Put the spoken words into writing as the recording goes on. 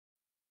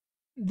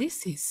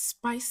This is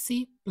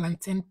spicy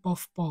plantain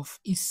puff puff.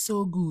 It's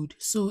so good.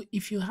 So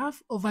if you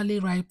have overly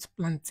ripe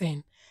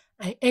plantain,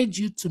 I urge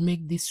you to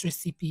make this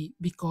recipe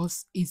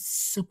because it's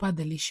super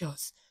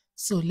delicious.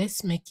 So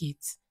let's make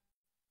it.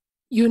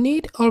 You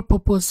need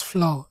all-purpose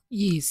flour,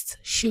 yeast,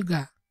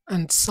 sugar,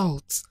 and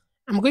salt.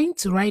 I'm going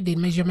to write the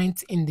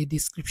measurement in the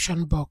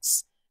description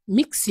box.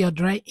 Mix your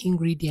dry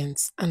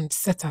ingredients and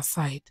set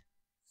aside.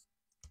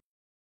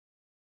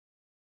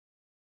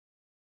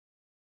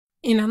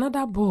 In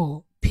another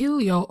bowl,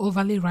 peel your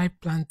overly ripe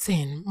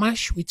plantain,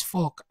 mash with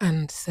fork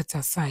and set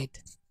aside.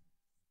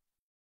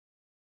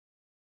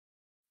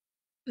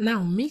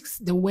 Now mix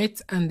the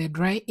wet and the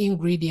dry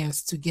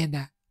ingredients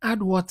together.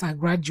 Add water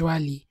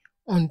gradually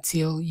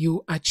until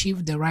you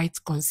achieve the right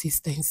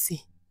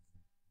consistency.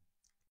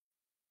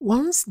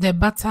 Once the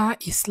batter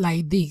is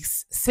like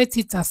this, set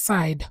it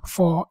aside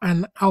for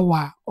an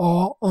hour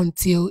or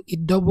until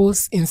it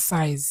doubles in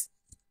size.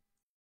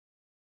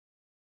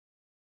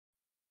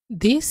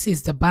 This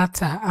is the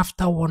batter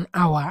after 1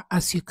 hour.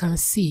 As you can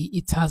see,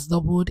 it has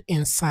doubled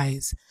in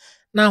size.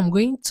 Now I'm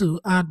going to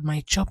add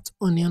my chopped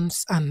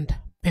onions and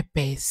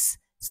peppers.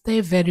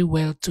 Stir very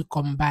well to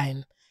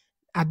combine.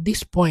 At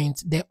this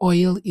point, the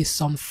oil is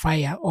on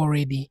fire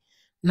already.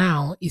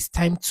 Now it's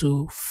time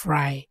to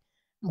fry.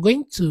 I'm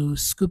going to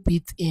scoop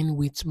it in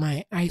with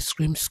my ice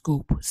cream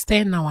scoop.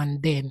 Stir now and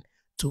then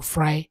to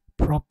fry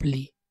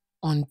properly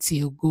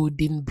until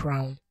golden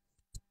brown.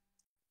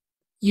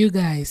 You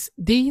guys,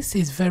 this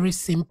is very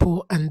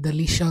simple and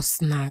delicious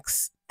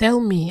snacks.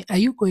 Tell me, are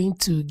you going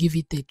to give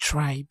it a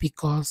try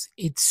because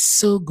it's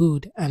so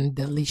good and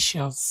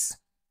delicious?